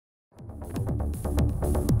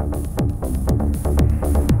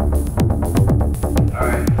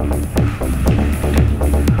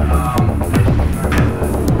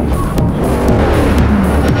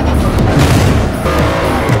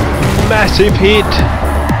massive hit.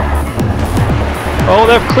 Oh,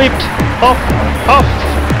 they've clipped. Off.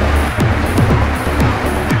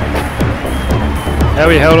 How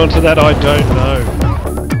he held on to that, I don't know.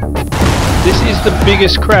 This is the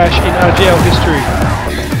biggest crash in RGL history.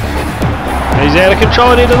 And he's out of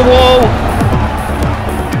control and into the wall.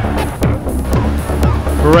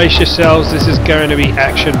 Brace yourselves, this is going to be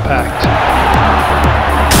action-packed.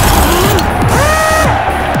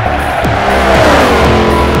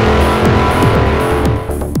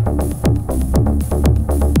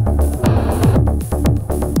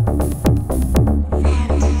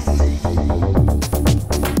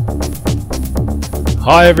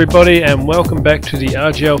 Hi everybody, and welcome back to the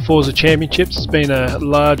RGL Forza Championships. It's been a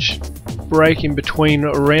large break in between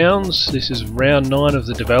rounds. This is round 9 of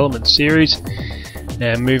the development series,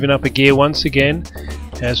 and moving up a gear once again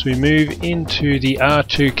as we move into the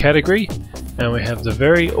R2 category, and we have the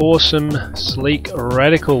very awesome Sleek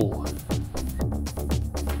Radical.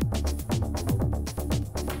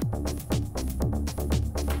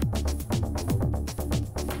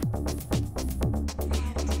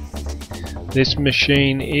 This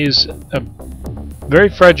machine is a very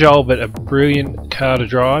fragile but a brilliant car to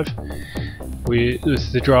drive.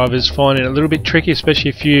 With the drivers finding it a little bit tricky,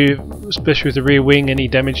 especially with the rear wing, any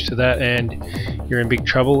damage to that and you're in big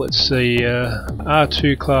trouble. It's the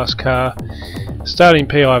R2 class car, starting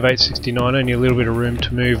PI of 869, only a little bit of room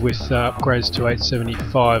to move with upgrades to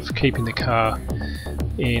 875, keeping the car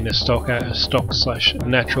in a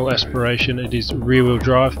stock/natural aspiration. It is rear wheel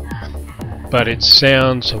drive, but it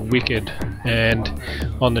sounds wicked. And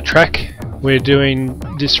on the track we're doing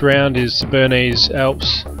this round is the Bernese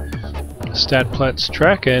Alps Stadtplatz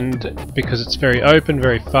track, and because it's very open,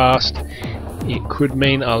 very fast, it could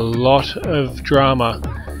mean a lot of drama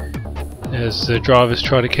as the drivers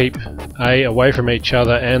try to keep away from each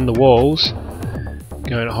other and the walls,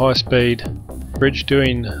 going at high speed. Bridge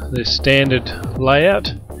doing the standard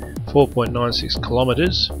layout, 4.96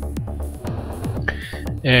 kilometers.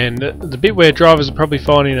 And the bit where drivers are probably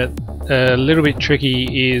finding it a little bit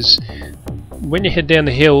tricky is when you head down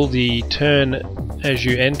the hill, the turn as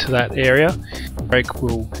you enter that area. Brake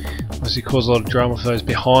will obviously cause a lot of drama for those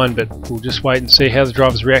behind, but we'll just wait and see how the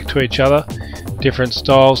drivers react to each other. Different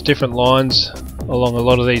styles, different lines along a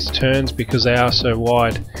lot of these turns because they are so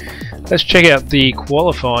wide. Let's check out the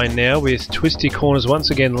qualifying now, with Twisty Corners once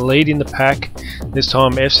again leading the pack. This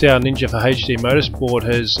time FCR Ninja for HD Motorsport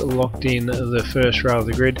has locked in the first row of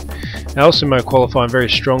the grid. Alcimo qualifying very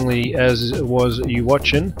strongly, as was you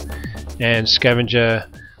watching, and Scavenger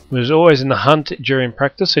was always in the hunt during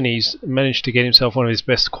practice, and he's managed to get himself one of his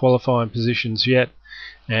best qualifying positions yet,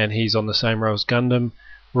 and he's on the same row as Gundam.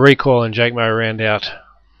 Recoil and Jake Mo round out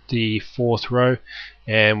the 4th row,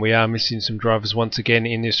 and we are missing some drivers once again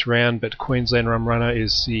in this round, but Queensland Rum Runner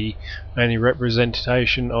is the only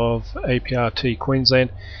representation of APRT Queensland.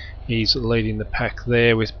 He's leading the pack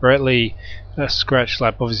there, with Bretley a scratch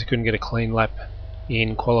lap, obviously couldn't get a clean lap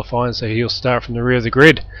in qualifying, so he'll start from the rear of the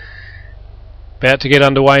grid. About to get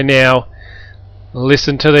underway now.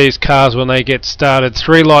 Listen to these cars when they get started.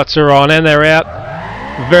 3 lights are on and they're out.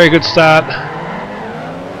 Very good start.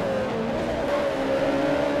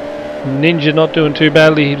 Ninja not doing too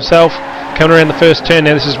badly himself. Coming around the first turn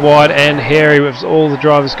now. This is wide and hairy with all the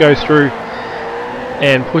drivers go through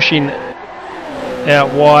and pushing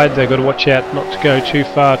out wide. They've got to watch out not to go too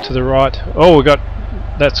far to the right. Oh,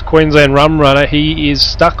 that's Queensland Rum Runner. He is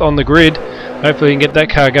stuck on the grid. Hopefully we can get that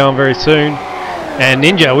car going very soon. And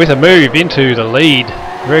Ninja with a move into the lead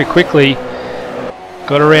very quickly.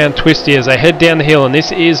 Got around Twisty as they head down the hill, and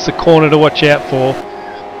this is the corner to watch out for.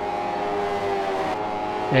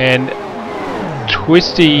 And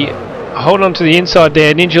Twisty hold on to the inside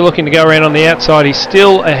there. Ninja looking to go around on the outside. He's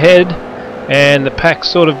still ahead, and the pack's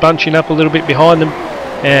sort of bunching up a little bit behind them.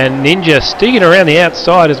 And Ninja, sticking around the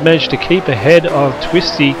outside, has managed to keep ahead of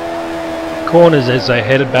Twisty Corners as they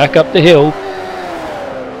headed back up the hill.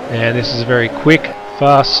 And this is a very quick,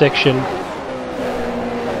 fast section.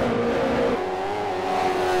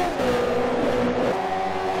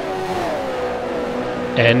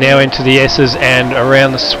 And now into the S's and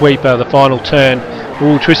around the sweeper, the final turn.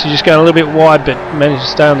 Ooh, Twisty just going a little bit wide, but managed to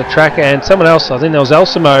stay on the track. And someone else, I think that was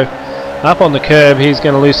Alcimo, up on the curb. He's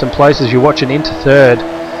going to lose some places. You're watching into 3rd.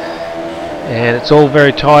 And it's all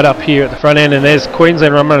very tight up here at the front end. And there's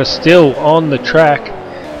Queensland Rum Runner still on the track,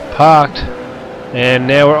 parked. And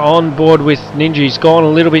now we're on board with Ninja. He's gone a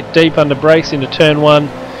little bit deep under brakes into turn 1.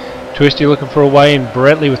 Twisty looking for a way in.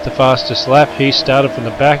 Bretley with the fastest lap. He started from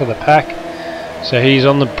the back of the pack, so he's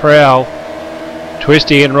on the prowl.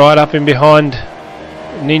 Twisty getting right up in behind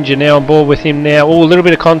Ninja, now on board with him now. Oh, a little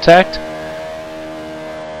bit of contact.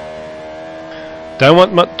 Don't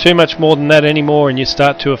want too much more than that anymore, and you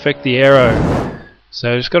start to affect the aero.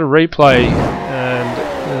 So just got a replay,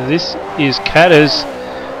 and this is Catters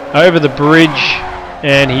over the bridge,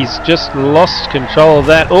 and he's just lost control of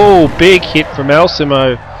that. Oh, big hit from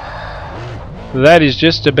Alcimo. That is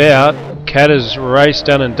just about Catters' race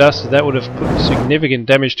done and dusted. That would have put significant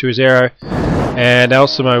damage to his aero, and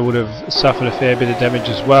Alcimo would have suffered a fair bit of damage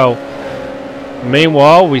as well.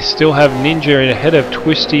 Meanwhile, we still have Ninja ahead of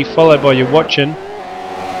Twisty, followed by your watching.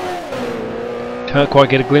 Can't quite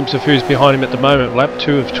get a glimpse of who's behind him at the moment. Lap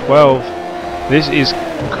 2 of 12. This is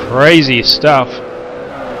crazy stuff.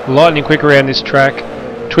 Lightning quick around this track.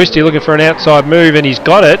 Twisty looking for an outside move, and he's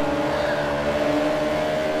got it.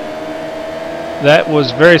 That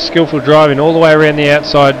was very skillful driving all the way around the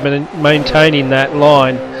outside, maintaining that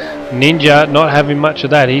line. Ninja not having much of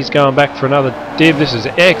that. He's going back for another div. This is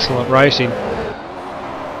excellent racing.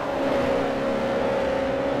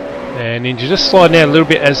 And Ninja just sliding out a little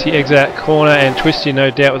bit as he exits that corner, and Twisty no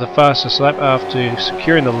doubt with the fastest lap after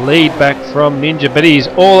securing the lead back from Ninja, but he's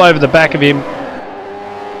all over the back of him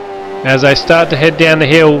as they start to head down the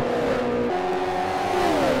hill.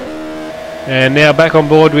 And now back on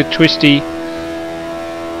board with Twisty.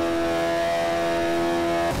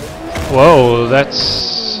 Whoa,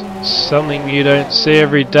 that's something you don't see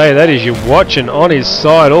every day. That is your watching on his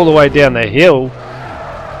side all the way down the hill.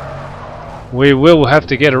 We will have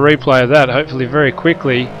to get a replay of that, hopefully very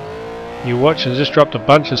quickly. You watch and just dropped a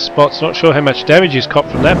bunch of spots. Not sure how much damage he's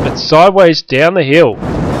copped from that, but sideways down the hill.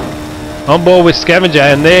 On board with Scavenger,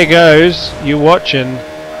 and there goes you watching.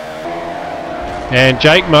 And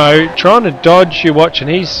Jake Mo trying to dodge you watching.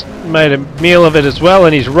 He's made a meal of it as well,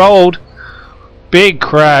 and he's rolled. Big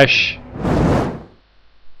crash.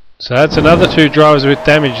 So that's another 2 drivers with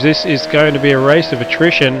damage. This is going to be a race of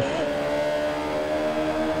attrition.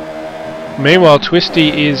 Meanwhile,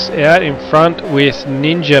 Twisty is out in front with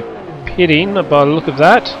Ninja pitting by the look of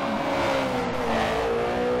that.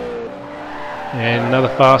 And another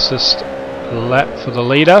fastest lap for the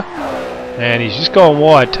leader. And he's just gone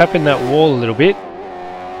wide, tapping that wall a little bit.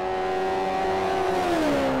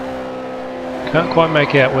 Can't quite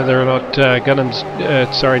make out whether or not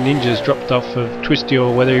Ninja's dropped off of Twisty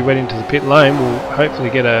or whether he went into the pit lane. We'll hopefully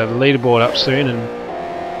get a leaderboard up soon, and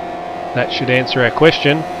that should answer our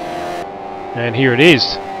question. And here it is.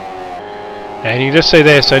 And you can just see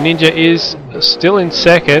there, so Ninja is still in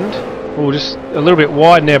second. Oh, just a little bit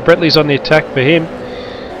wide now. Bretley's on the attack for him.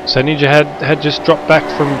 So Ninja had just dropped back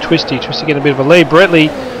from Twisty. Twisty getting a bit of a lead. Bretley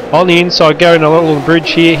on the inside going along the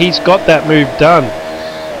bridge here. He's got that move done.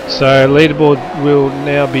 So leaderboard will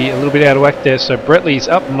now be a little bit out of whack there. So Bretley's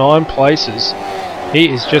up 9 places. He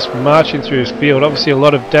is just marching through his field. Obviously a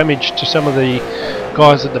lot of damage to some of the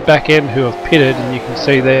guys at the back end who have pitted, and you can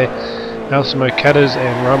see there Alcimo, Catters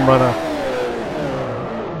and Rum Runner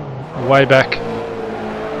way back.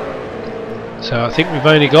 So I think we've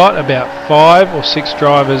only got about 5 or 6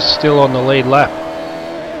 drivers still on the lead lap,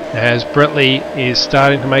 as Bretley is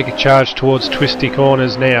starting to make a charge towards Twisty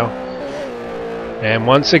corners now. And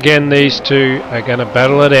once again these two are going to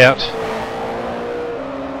battle it out.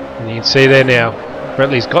 And you can see there now,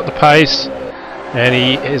 Bretley's got the pace and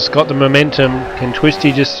he has got the momentum. Can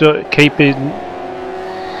Twisty just keep him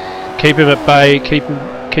at bay,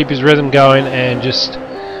 keep his rhythm going and just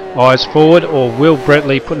eyes forward, or will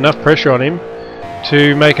Bretley put enough pressure on him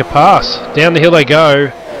to make a pass? Down the hill they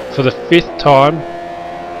go for the 5th time.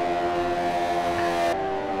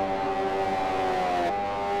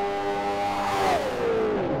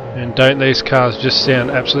 And don't these cars just sound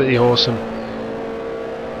absolutely awesome?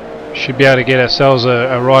 Should be able to get ourselves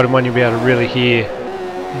a ride in one. You'll be able to really hear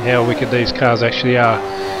how wicked these cars actually are.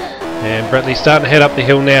 And Bretley's starting to head up the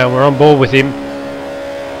hill now. We're on board with him.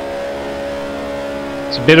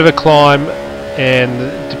 It's a bit of a climb, and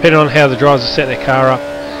depending on how the drivers set their car up,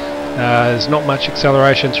 there's not much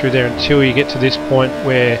acceleration through there until you get to this point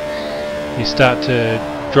where you start to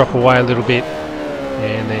drop away a little bit,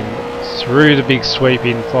 and then through the big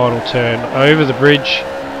sweeping final turn over the bridge,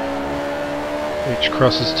 which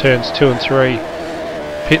crosses turns 2 and 3.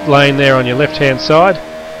 Pit lane there on your left hand side,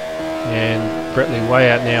 and Bretley way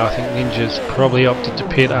out now. I think Ninja's probably opted to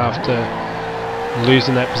pit after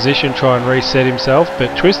losing that position, try and reset himself.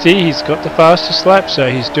 But Twisty, he's got the fastest lap, so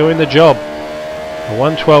he's doing the job. A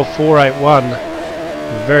 1:12.481,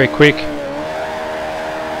 very quick.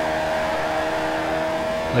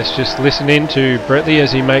 Let's just listen in to Bretley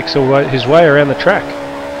as he makes his way around the track.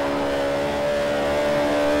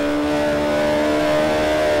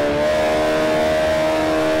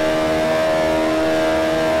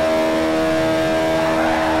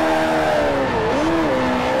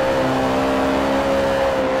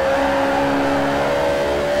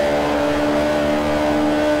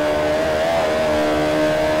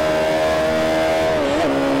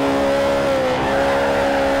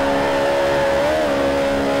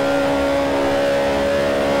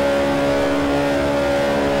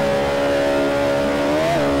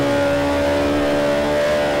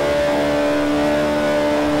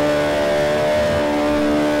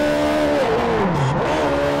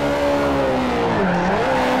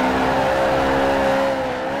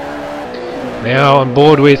 Now on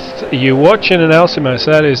board with you watching an Alcimo,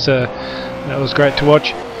 so that was great to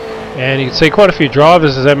watch. And you can see quite a few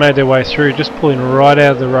drivers as they made their way through, just pulling right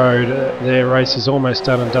out of the road. Their race is almost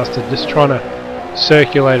done and dusted, just trying to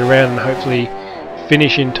circulate around and hopefully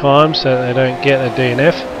finish in time so that they don't get a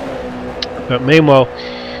DNF. But meanwhile,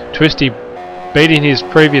 Twisty beating his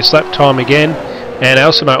previous lap time again, and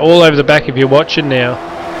Alcimo all over the back if you're watching now.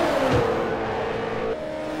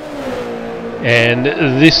 And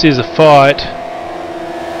this is a fight.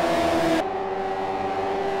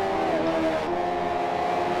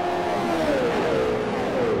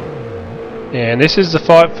 And this is the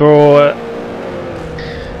fight for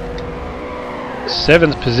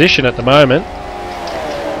 7th position at the moment.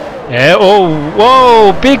 Yeah, oh,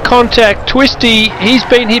 whoa, big contact. Twisty, he's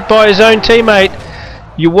been hit by his own teammate.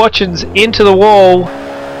 You're watching's into the wall.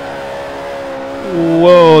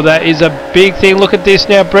 Whoa, that is a big thing. Look at this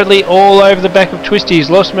now. Bradley all over the back of Twisty. He's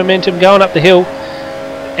lost momentum going up the hill.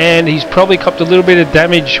 And he's probably copped a little bit of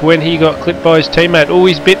damage when he got clipped by his teammate. Oh,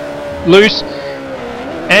 he's a bit loose.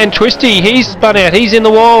 And Twisty, he's spun out. He's in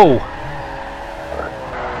the wall.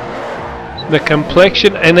 The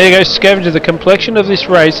complexion, and there goes Scavenger. The complexion of this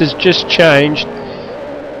race has just changed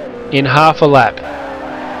in half a lap.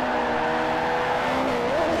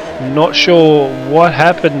 Not sure what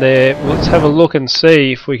happened there. Let's have a look and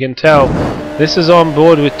see if we can tell. This is on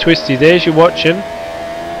board with Twisty. There's you watching.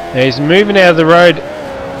 Now he's moving out of the road,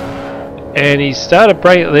 and he started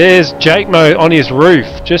breaking. There's Jake Mo on his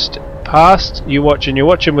roof, just past you watching. Your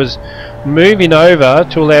watching was moving over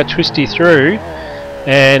to allow Twisty through,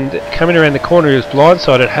 and coming around the corner he was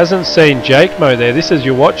blindsided. Hasn't seen Jake Mo there. This is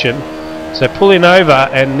your watching. So pulling over,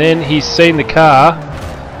 and then he's seen the car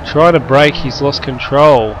trying to brake. He's lost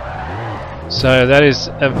control. So that is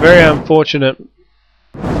a very unfortunate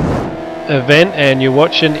event, and you're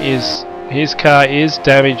watching is his car is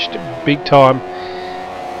damaged big time.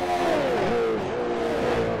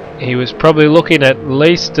 He was probably looking at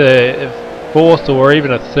least a 4th or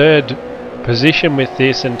even a 3rd position with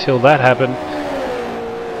this until that happened.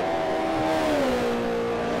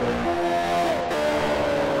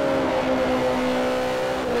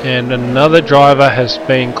 And another driver has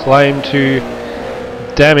been claimed to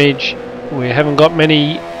damage. We haven't got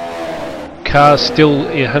many cars still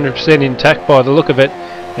 100% intact by the look of it.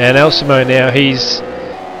 And Alcimo now, he's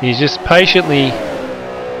just patiently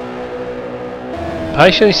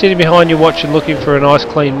sitting behind you watching, looking for a nice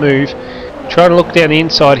clean move. Trying to look down the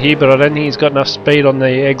inside here, but I don't think he's got enough speed on the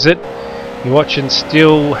exit. You're watching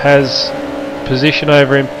still has position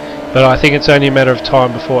over him, but I think it's only a matter of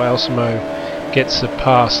time before Alcimo gets the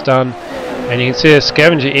pass done. And you can see a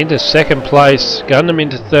Scavenger into 2nd place, Gundam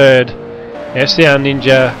into 3rd, FCR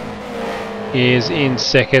Ninja is in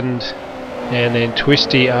 2nd, and then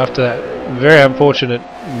Twisty, after that very unfortunate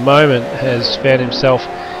moment, has found himself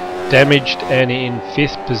damaged and in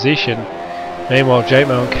 5th position. Meanwhile, Jake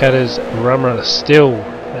Mo and Kata's runner still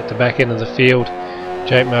at the back end of the field.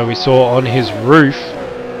 Jake Mo we saw on his roof,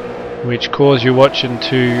 which caused you watching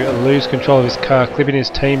to lose control of his car, clipping his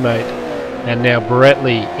teammate. And now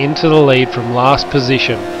Bradley into the lead from last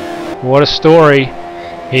position. What a story.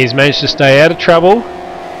 He's managed to stay out of trouble,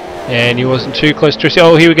 and he wasn't too close to.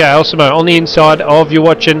 Oh, here we go. Alcimo on the inside of you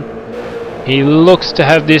watching. He looks to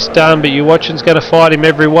have this done, but you watching's going to fight him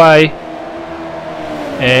every way.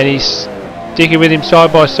 And he's sticking with him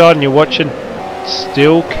side by side, and you're watching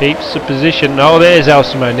still keeps the position. Oh, there's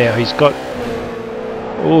Alcimo now. He's got.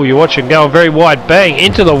 Oh, you're watching going very wide. Bang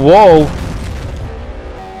into the wall.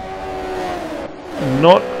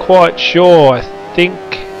 Not quite sure. I think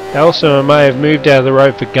Alcimo may have moved out of the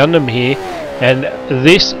road for Gundam here, and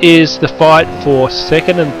this is the fight for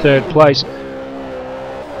 2nd and 3rd place.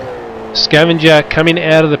 Scavenger coming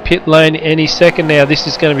out of the pit lane any second now. This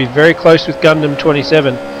is going to be very close with Gundam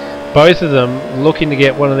 27. Both of them looking to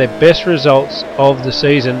get one of their best results of the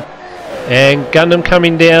season. And Gundam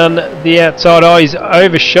coming down the outside. Oh, he's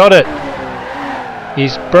overshot it.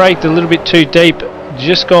 He's braked a little bit too deep.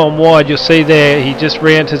 Just gone wide. You'll see there he just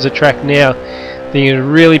re-enters the track now. He's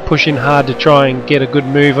really pushing hard to try and get a good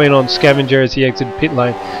move in on Scavenger as he exits pit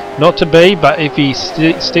lane. Not to be, but if he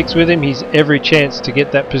sticks with him, he's every chance to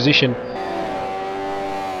get that position.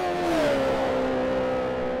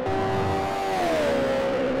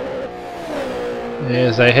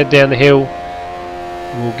 As they head down the hill,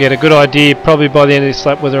 we'll get a good idea probably by the end of this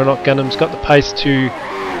lap whether or not Gundam's got the pace to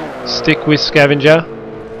stick with Scavenger.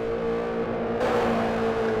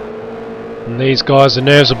 And these guys, the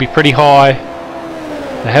nerves will be pretty high.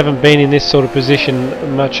 They haven't been in this sort of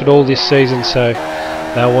position much at all this season, so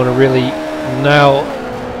they'll want to really nail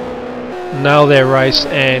their race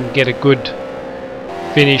and get a good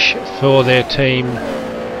finish for their team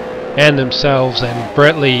and themselves, and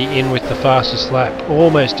Bretley in with the fastest lap,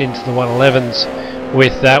 almost into the 111s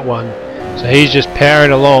with that one. So he's just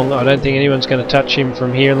powering along. I don't think anyone's going to touch him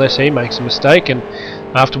from here unless he makes a mistake, and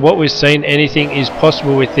after what we've seen, anything is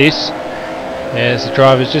possible with this, as the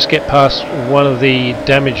drivers just get past one of the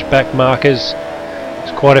damaged back markers.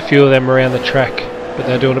 There's quite a few of them around the track, but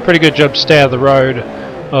they're doing a pretty good job to stay out of the road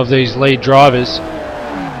of these lead drivers.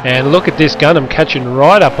 And look at this, Gundam catching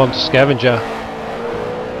right up onto Scavenger.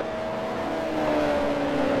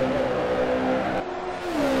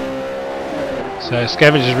 So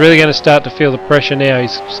Scavenger's really going to start to feel the pressure now.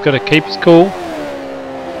 He's just got to keep his cool.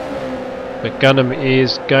 But Gundam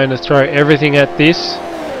is going to throw everything at this.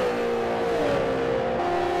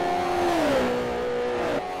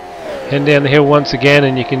 Heading down the hill once again,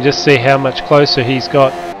 and you can just see how much closer he's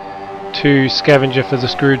got to Scavenger for the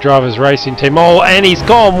Screwdrivers Racing Team. Oh, and he's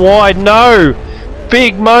gone wide. No!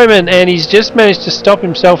 Big moment, and he's just managed to stop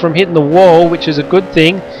himself from hitting the wall, which is a good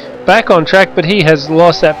thing. Back on track, but he has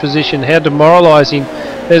lost that position. How demoralising.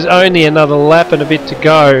 There's only another lap and a bit to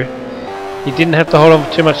go. He didn't have to hold on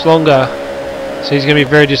for too much longer, so he's going to be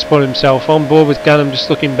very disappointed himself. On board with Gundam, just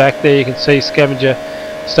looking back there, you can see Scavenger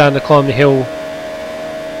starting to climb the hill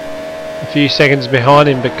a few seconds behind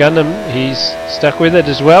him, but Gundam, he's stuck with it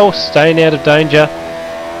as well, staying out of danger,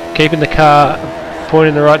 keeping the car pointing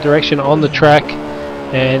in the right direction on the track,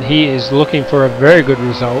 and he is looking for a very good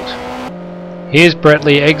result. Here's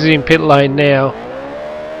Bretley exiting pit lane now,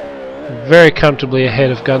 very comfortably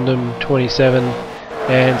ahead of Gundam 27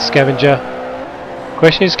 and Scavenger.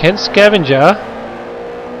 Question is, can Scavenger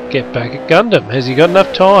get back at Gundam? Has he got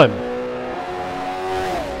enough time?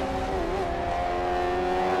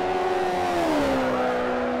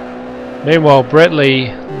 Meanwhile,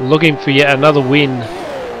 Bretley looking for yet another win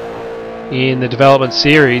in the development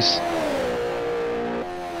series.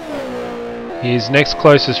 His next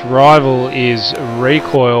closest rival is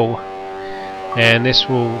Recoil, and this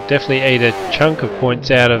will definitely eat a chunk of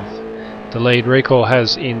points out of the lead Recoil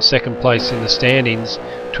has in second place in the standings.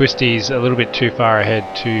 Twisty's a little bit too far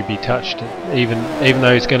ahead to be touched, even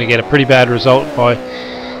though he's going to get a pretty bad result by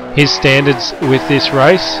his standards with this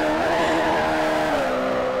race.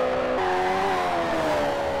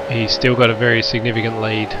 He's still got a very significant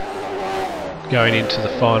lead going into the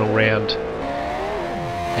final round.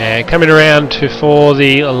 And coming around for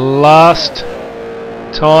the last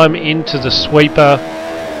time into the sweeper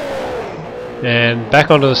and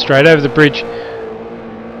back onto the straight over the bridge.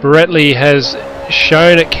 Bretley has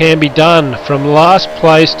shown it can be done from last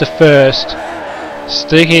place to first,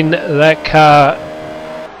 sticking that car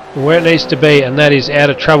where it needs to be, and that is out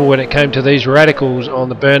of trouble when it came to these radicals on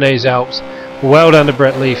the Bernese Alps. Well done to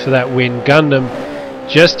Bretley for that win. Gundam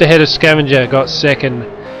just ahead of Scavenger got second,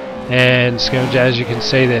 and Scavenger, as you can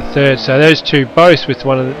see, they're third. So those two both with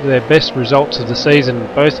one of their best results of the season,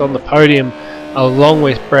 both on the podium along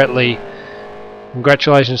with Bretley.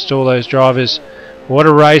 Congratulations to all those drivers. What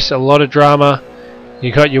a race, a lot of drama.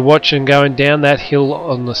 You got your watching going down that hill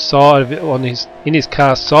on the side of it, in his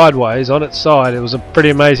car sideways on its side. It was a pretty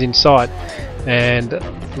amazing sight, and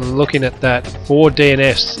looking at that, 4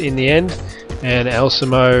 DNFs in the end, and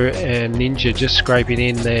Elsimo and Ninja just scraping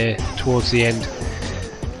in there towards the end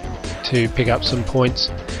to pick up some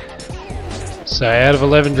points. So out of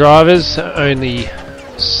 11 drivers, only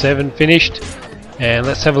 7 finished, and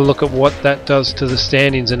let's have a look at what that does to the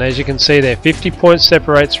standings. And as you can see there, 50 points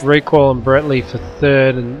separates Recoil and Bretley for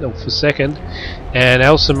third and for second, and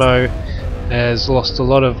Elsimo has lost a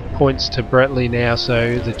lot of points to Bretley now,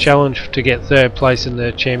 so the challenge to get third place in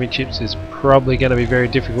the championships is probably going to be very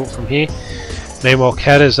difficult from here. Meanwhile,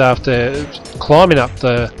 Catters, after climbing up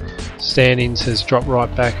the standings, has dropped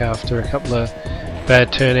right back after a couple of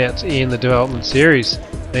bad turnouts in the development series.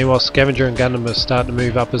 Meanwhile, Scavenger and Gundam are starting to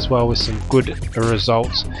move up as well with some good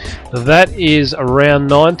results. That is round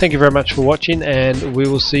 9. Thank you very much for watching, and we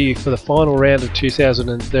will see you for the final round of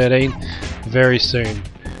 2013 very soon.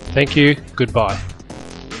 Thank you, goodbye.